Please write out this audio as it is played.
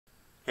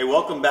Hey,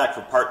 welcome back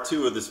for part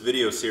 2 of this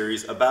video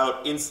series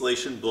about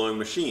insulation blowing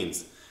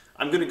machines.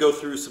 I'm going to go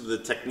through some of the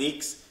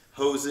techniques,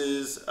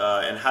 hoses,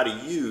 and how to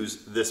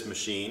use this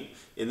machine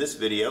in this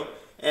video.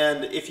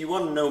 And if you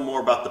want to know more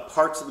about the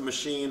parts of the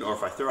machine, or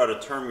if I throw out a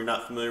term you're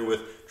not familiar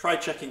with, try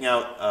checking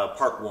out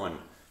part 1.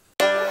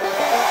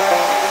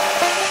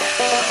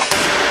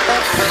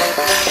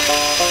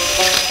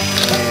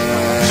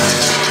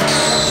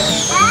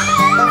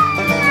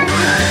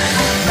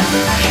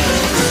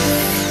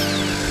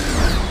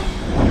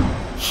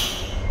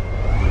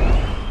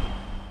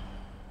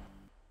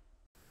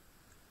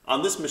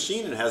 On this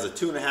machine, it has a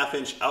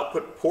 2.5-inch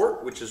output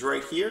port, which is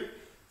right here.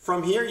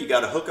 From here, you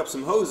got to hook up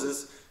some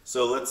hoses.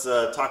 So let's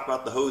talk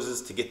about the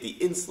hoses to get the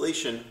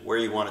insulation where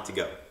you want it to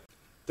go.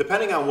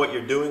 Depending on what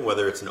you're doing,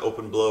 whether it's an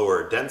open blow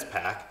or a dense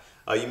pack,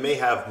 you may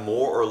have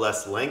more or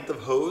less length of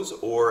hose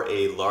or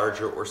a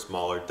larger or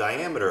smaller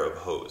diameter of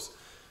hose.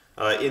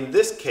 In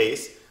this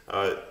case,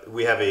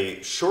 we have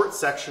a short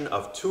section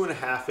of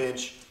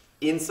 2.5-inch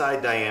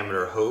inside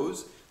diameter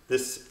hose.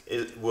 This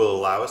will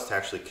allow us to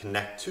actually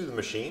connect to the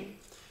machine.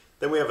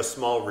 Then we have a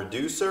small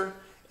reducer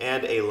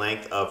and a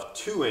length of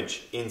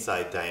 2-inch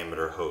inside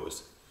diameter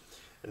hose.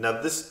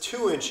 Now this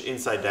 2-inch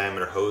inside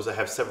diameter hose I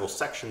have several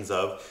sections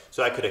of,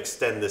 so I could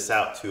extend this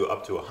out to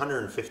up to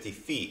 150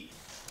 feet.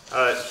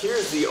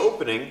 Here's the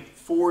opening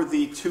for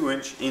the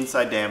 2-inch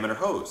inside diameter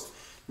hose.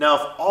 Now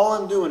if all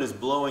I'm doing is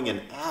blowing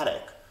an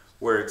attic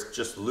where it's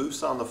just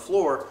loose on the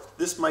floor,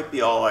 this might be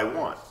all I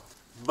want.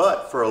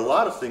 But for a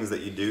lot of things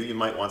that you do, you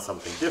might want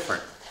something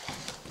different.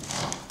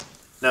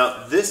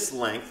 Now this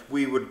length,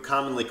 we would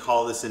commonly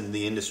call this in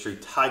the industry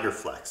Tiger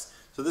Flex.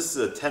 So this is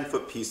a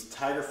 10-foot piece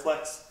Tiger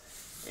Flex,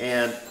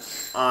 and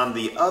on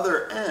the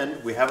other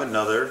end we have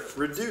another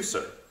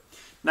reducer.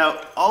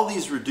 Now all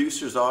these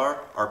reducers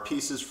are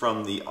pieces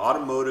from the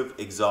automotive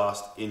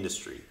exhaust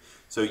industry.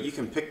 So you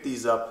can pick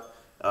these up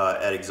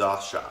at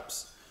exhaust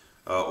shops,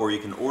 or you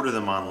can order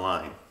them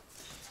online.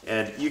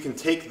 And you can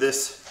take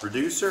this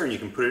reducer and you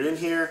can put it in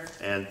here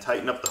and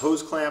tighten up the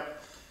hose clamp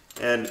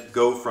and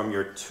go from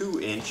your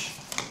 2-inch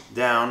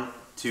down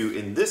to,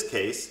 in this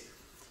case,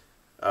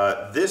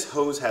 this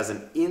hose has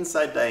an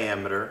inside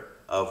diameter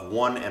of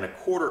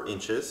 1¼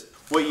 inches.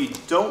 What you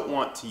don't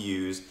want to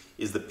use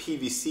is the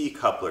PVC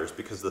couplers,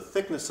 because the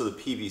thickness of the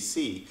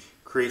PVC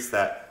creates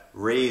that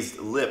raised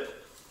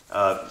lip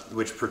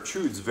which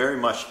protrudes very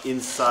much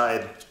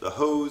inside the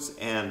hose,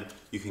 and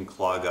you can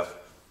clog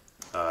up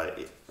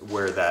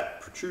where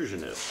that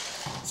protrusion is.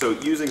 So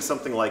using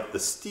something like the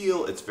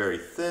steel, it's very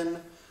thin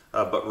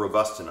but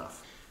robust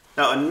enough.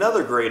 Now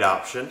another great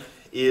option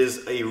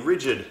is a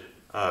rigid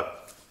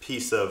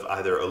piece of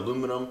either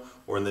aluminum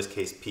or, in this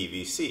case,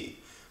 PVC.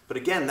 But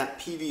again, that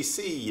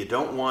PVC, you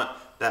don't want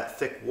that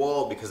thick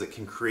wall because it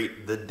can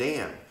create the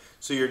dam.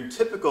 So your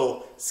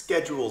typical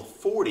scheduled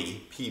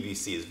 40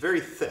 PVC is very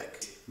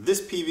thick.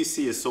 This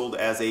PVC is sold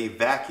as a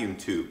vacuum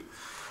tube,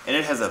 and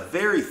it has a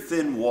very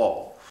thin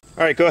wall.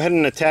 All right, go ahead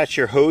and attach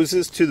your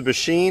hoses to the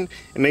machine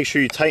and make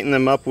sure you tighten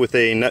them up with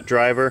a nut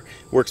driver.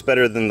 Works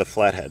better than the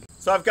flathead.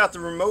 So I've got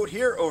the remote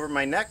here over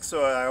my neck,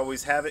 so I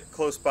always have it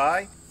close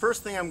by.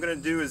 First thing I'm going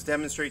to do is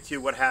demonstrate to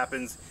you what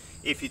happens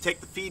if you take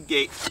the feed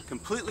gate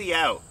completely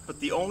out. But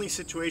the only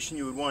situation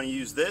you would want to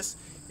use this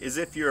is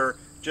if you're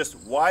just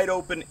wide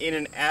open in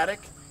an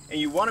attic,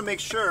 and you want to make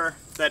sure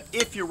that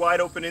if you're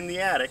wide open in the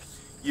attic,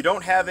 you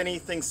don't have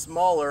anything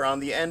smaller on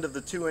the end of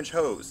the 2-inch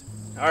hose.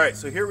 All right,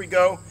 so here we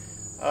go.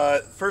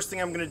 First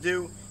thing I'm going to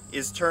do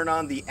is turn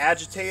on the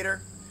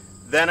agitator,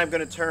 then I'm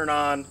going to turn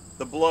on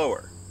the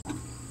blower.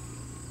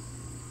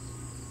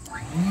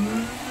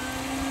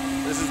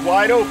 This is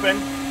wide open.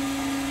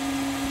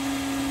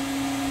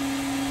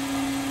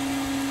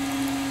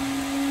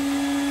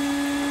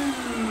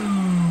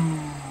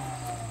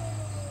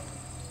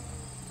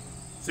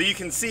 So you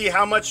can see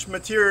how much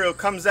material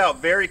comes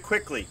out very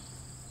quickly.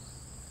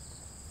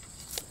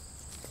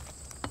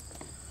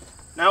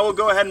 Now we'll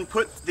go ahead and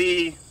put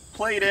the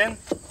plate in.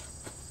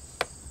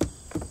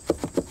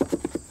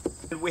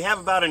 We have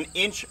about an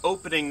inch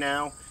opening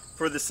now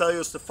for the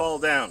cellulose to fall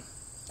down.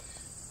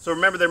 So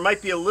remember, there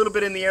might be a little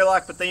bit in the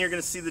airlock, but then you're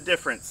going to see the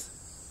difference.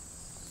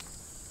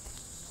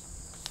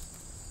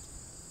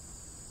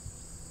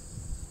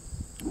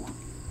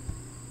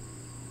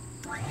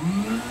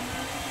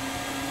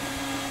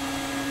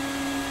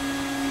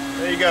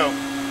 There you go.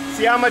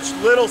 See how much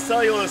little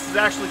cellulose is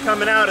actually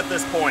coming out at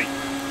this point.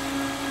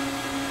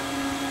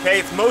 Okay,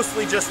 it's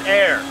mostly just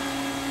air.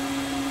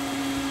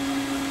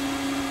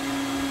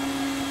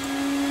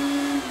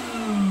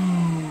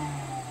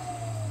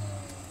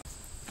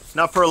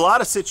 Now for a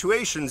lot of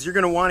situations, you're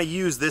going to want to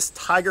use this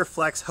Tiger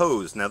Flex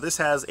hose. Now this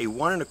has a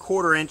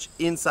 1¼ inch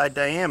inside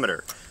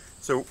diameter.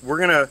 So we're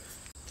going to...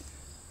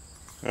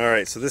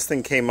 Alright, so this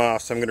thing came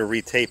off, so I'm going to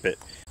retape it.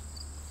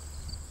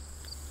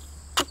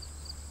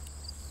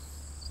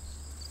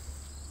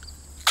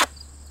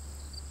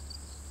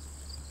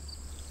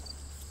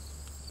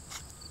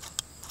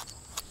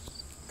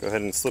 Go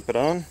ahead and slip it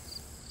on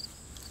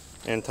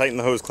and tighten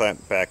the hose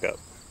clamp back up.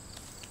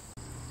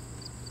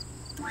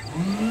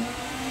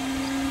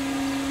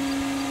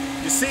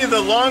 You see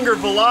the longer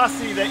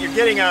velocity that you're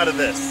getting out of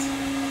this.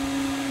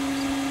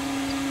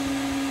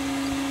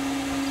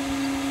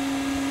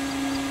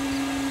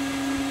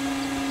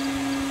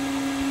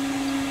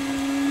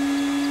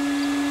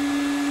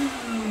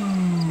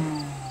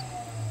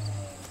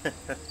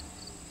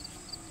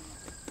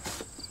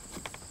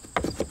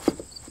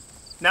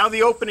 Now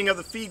the opening of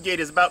the feed gate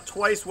is about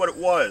twice what it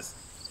was.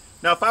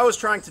 Now if I was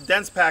trying to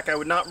dense pack, I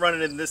would not run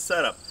it in this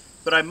setup,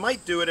 but I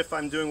might do it if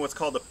I'm doing what's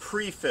called a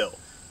pre-fill,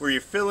 where you're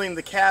filling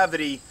the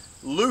cavity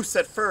loose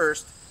at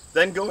first,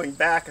 then going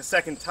back a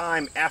second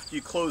time after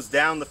you close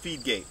down the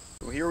feed gate.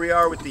 So here we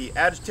are with the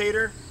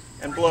agitator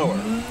and blower.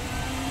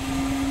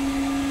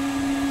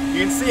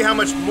 You can see how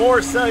much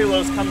more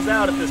cellulose comes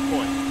out at this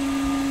point.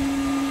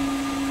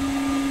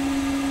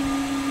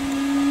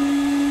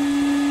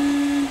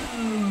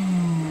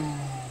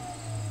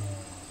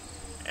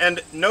 And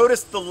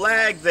notice the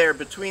lag there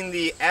between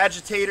the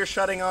agitator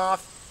shutting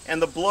off and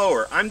the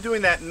blower. I'm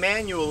doing that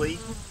manually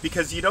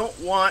because you don't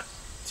want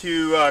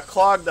to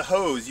clog the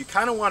hose. You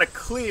kind of want to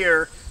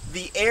clear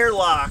the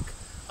airlock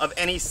of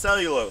any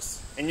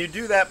cellulose. And you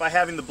do that by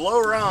having the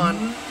blower on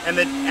and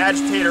the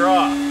agitator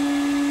off.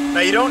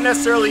 Now you don't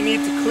necessarily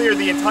need to clear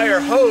the entire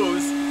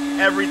hose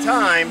every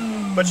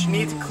time, but you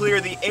need to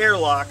clear the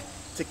airlock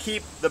to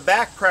keep the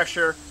back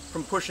pressure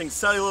from pushing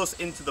cellulose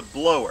into the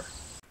blower.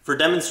 For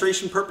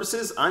demonstration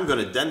purposes, I'm going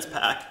to dense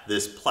pack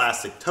this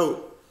plastic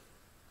tote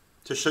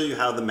to show you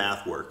how the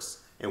math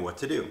works and what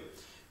to do.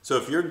 So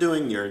if you're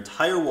doing your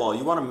entire wall,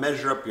 you want to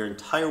measure up your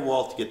entire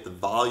wall to get the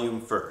volume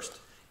first.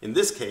 In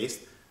this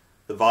case,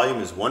 the volume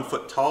is 1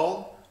 foot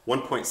tall,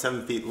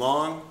 1.7 feet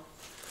long,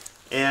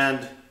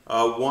 and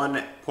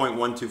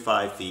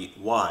 1.125 feet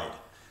wide.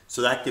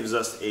 So that gives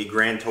us a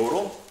grand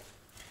total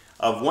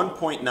of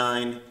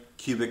 1.9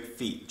 cubic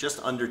feet,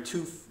 just under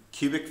 2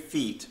 cubic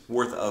feet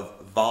worth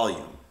of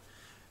volume.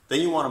 Then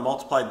you want to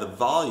multiply the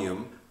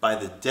volume by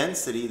the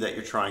density that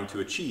you're trying to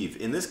achieve.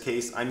 In this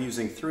case, I'm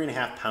using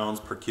 3.5 pounds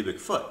per cubic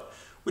foot,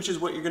 which is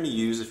what you're going to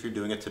use if you're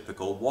doing a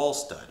typical wall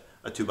stud,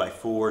 a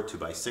 2x4,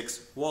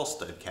 2x6 wall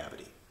stud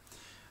cavity.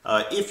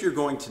 If you're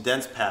going to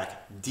dense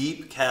pack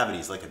deep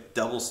cavities like a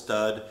double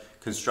stud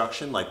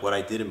construction like what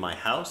I did in my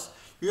house,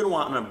 you're going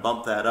to want to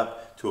bump that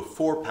up to a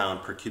 4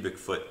 pound per cubic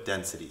foot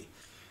density.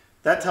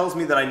 That tells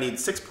me that I need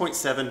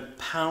 6.7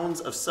 pounds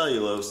of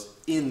cellulose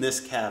in this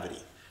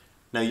cavity.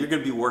 Now you're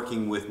going to be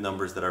working with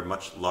numbers that are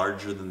much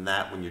larger than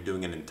that when you're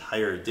doing an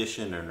entire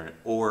addition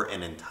or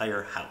an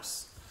entire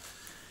house.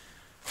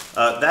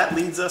 That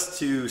leads us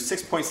to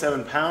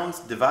 6.7 pounds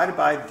divided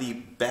by the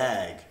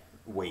bag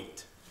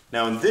weight.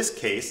 Now in this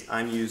case,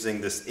 I'm using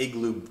this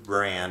Igloo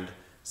brand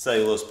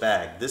cellulose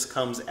bag. This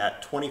comes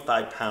at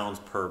 25 pounds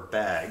per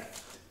bag.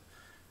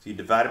 So you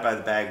divide it by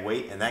the bag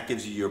weight and that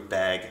gives you your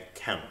bag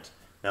count.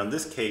 Now in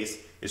this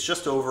case, it's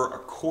just over a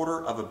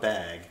quarter of a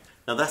bag.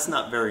 Now that's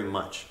not very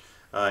much.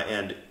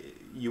 And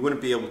you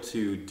wouldn't be able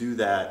to do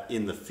that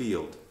in the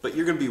field, but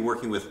you're going to be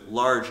working with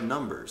large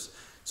numbers.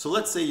 So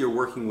let's say you're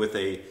working with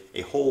a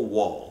whole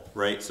wall,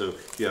 right? So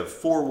you have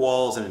 4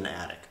 walls in an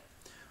attic.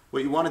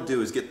 What you want to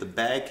do is get the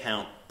bag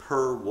count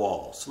per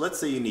wall. So let's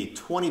say you need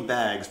 20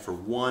 bags for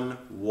 1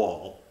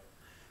 wall.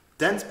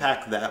 Dense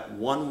pack that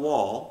 1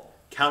 wall,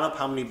 count up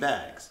how many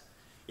bags.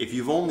 If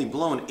you've only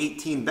blown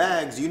 18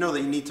 bags, you know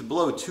that you need to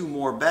blow 2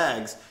 more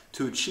bags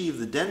to achieve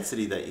the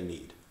density that you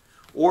need.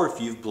 Or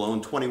if you've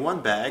blown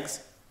 21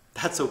 bags,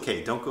 that's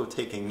okay, don't go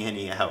taking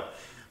any out.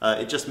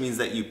 It just means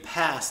that you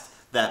passed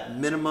that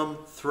minimum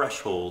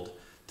threshold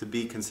to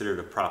be considered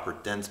a proper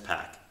dense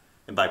pack.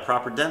 And by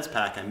proper dense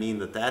pack, I mean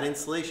that that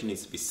insulation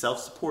needs to be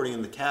self-supporting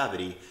in the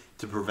cavity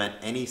to prevent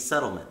any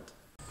settlement.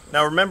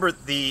 Now remember,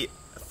 the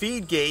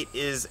feed gate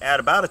is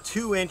at about a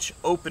 2-inch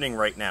opening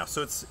right now,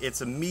 so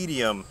it's a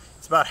medium.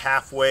 It's about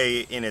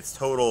halfway in its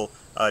total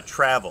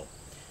travel.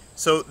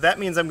 So that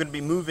means I'm going to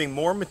be moving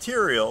more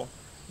material,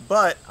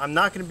 but I'm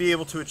not going to be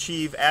able to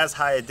achieve as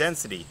high a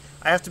density.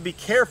 I have to be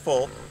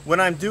careful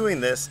when I'm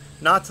doing this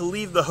not to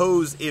leave the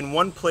hose in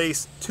one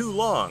place too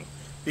long,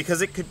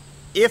 because it could,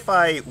 if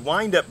I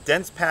wind up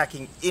dense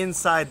packing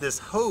inside this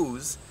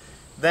hose,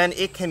 then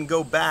it can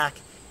go back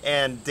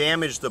and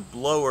damage the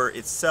blower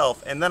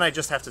itself, and then I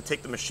just have to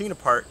take the machine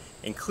apart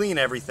and clean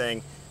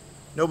everything.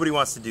 Nobody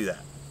wants to do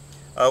that.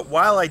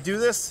 While I do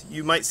this,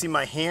 you might see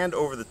my hand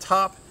over the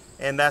top,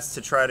 and that's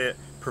to try to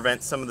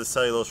prevent some of the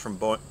cellulose from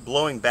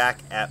blowing back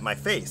at my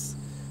face.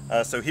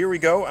 So here we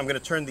go. I'm going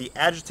to turn the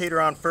agitator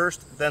on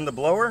first, then the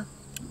blower.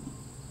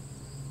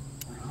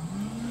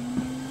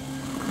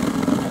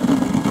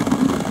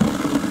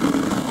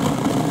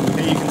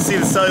 And you can see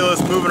the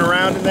cellulose moving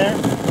around in there.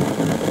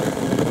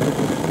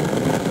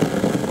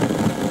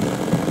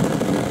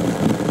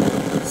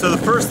 So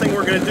the first thing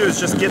we're going to do is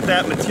just get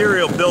that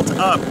material built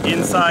up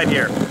inside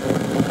here.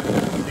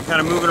 You're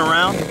kind of moving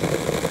around.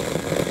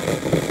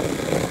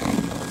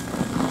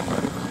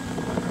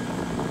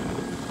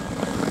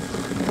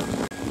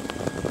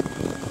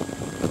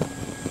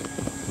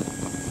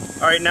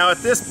 All right, now at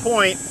this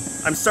point,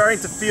 I'm starting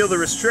to feel the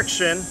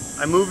restriction.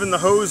 I'm moving the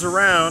hose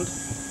around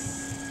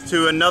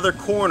to another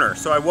corner.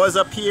 So I was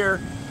up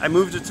here, I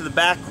moved it to the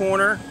back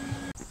corner.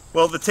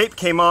 Well, the tape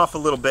came off a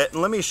little bit,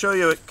 and let me show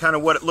you kind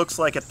of what it looks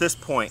like at this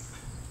point.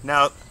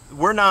 Now,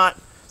 we're not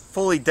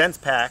fully dense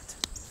packed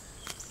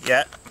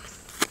yet.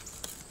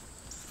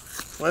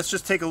 Let's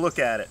just take a look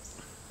at it.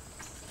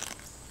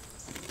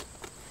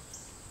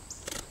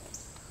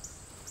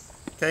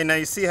 Okay, now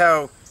you see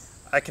how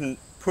I can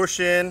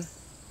push in.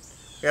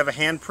 We have a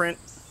handprint.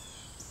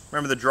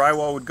 Remember, the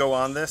drywall would go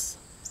on this,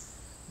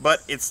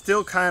 but it's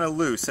still kind of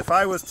loose. If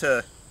I was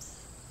to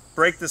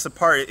break this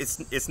apart,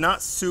 it's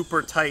not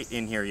super tight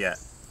in here yet.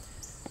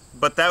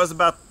 But that was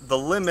about the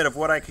limit of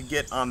what I could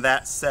get on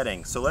that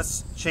setting. So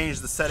let's change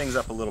the settings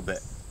up a little bit.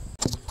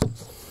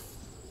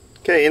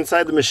 Okay,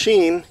 inside the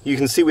machine, you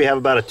can see we have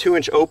about a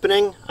 2-inch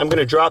opening. I'm going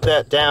to drop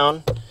that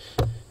down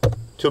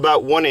to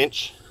about 1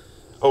 inch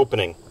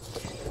opening.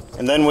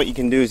 And then what you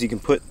can do is you can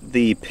put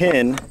the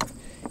pin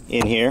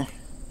in here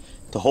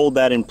to hold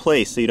that in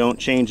place so you don't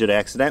change it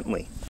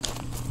accidentally.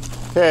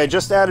 Okay, I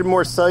just added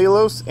more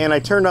cellulose and I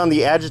turned on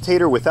the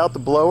agitator without the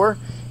blower,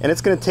 and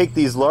it's going to take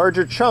these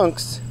larger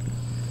chunks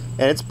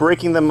and it's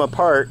breaking them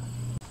apart.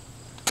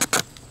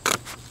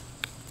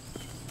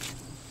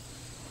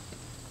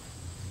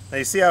 Now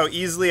you see how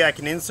easily I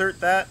can insert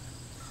that?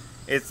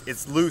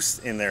 It's loose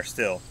in there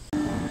still.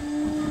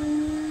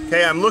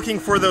 Okay, I'm looking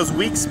for those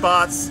weak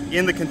spots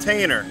in the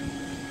container.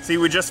 See,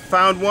 we just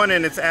found one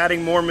and it's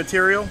adding more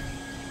material.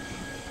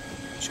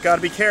 Just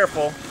gotta be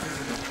careful.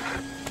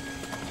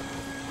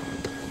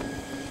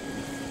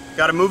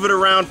 Gotta move it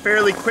around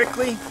fairly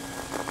quickly.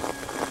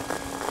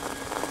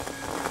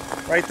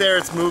 Right there,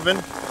 it's moving.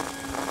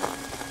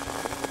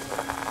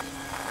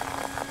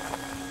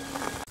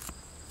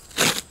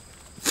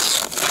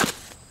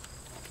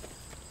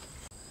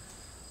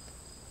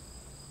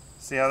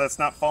 See how that's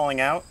not falling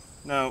out?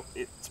 No,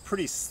 it's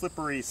pretty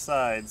slippery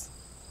sides.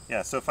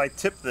 Yeah, so if I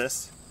tip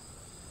this,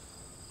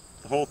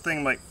 the whole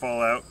thing might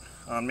fall out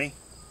on me.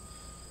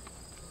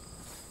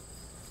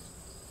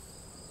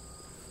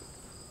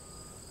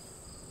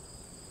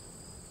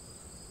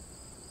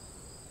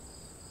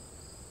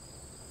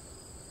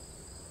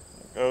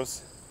 There it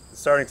goes. It's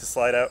starting to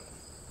slide out.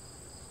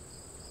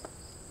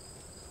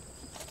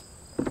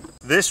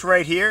 This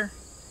right here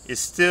is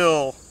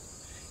still,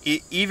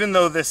 even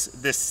though this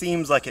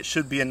seems like it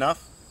should be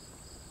enough,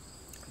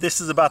 this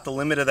is about the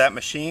limit of that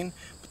machine,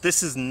 but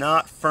this is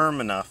not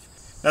firm enough.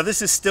 Now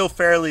this is still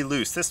fairly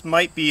loose. This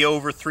might be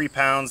over 3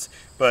 pounds,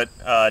 but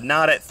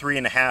not at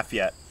 3.5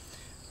 yet.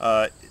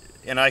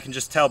 And I can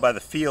just tell by the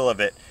feel of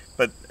it.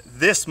 But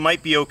this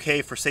might be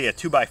okay for, say, a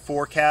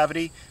 2x4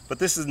 cavity, but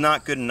this is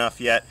not good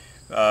enough yet,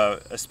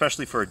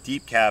 especially for a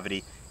deep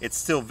cavity. It's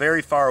still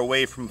very far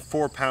away from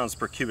 4 pounds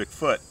per cubic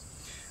foot.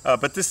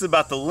 But this is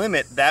about the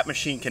limit that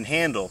machine can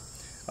handle,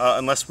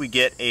 unless we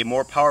get a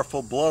more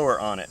powerful blower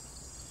on it.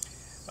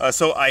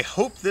 So I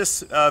hope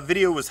this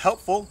video was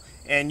helpful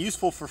and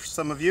useful for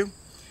some of you.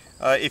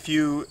 If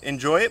you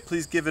enjoy it,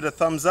 please give it a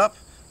thumbs up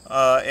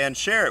and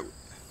share it.